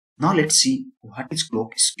Now let's see what is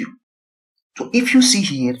clock skew. So if you see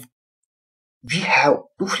here, we have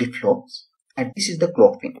two flip-flops and this is the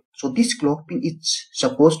clock pin. So this clock pin is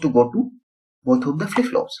supposed to go to both of the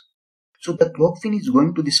flip-flops. So the clock pin is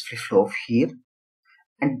going to this flip-flop here,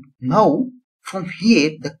 and now from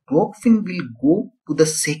here the clock pin will go to the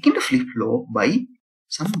second flip-flop by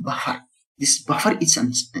some buffer. This buffer is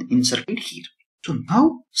inserted here. So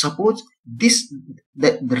now suppose this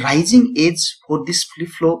the rising edge for this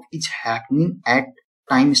flip-flop is happening at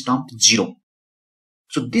timestamp 0.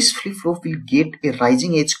 So this flip-flop will get a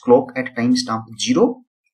rising edge clock at timestamp 0,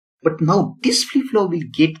 but now this flip-flop will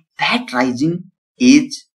get that rising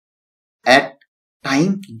edge at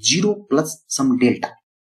time 0 plus some delta.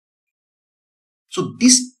 So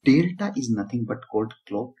this delta is nothing but called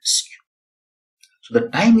clock skew. So the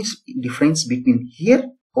time is difference between here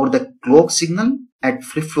or the clock signal at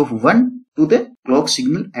flip-flop 1 to the clock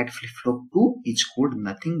signal at flip-flop 2 is called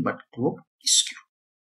nothing but clock skew.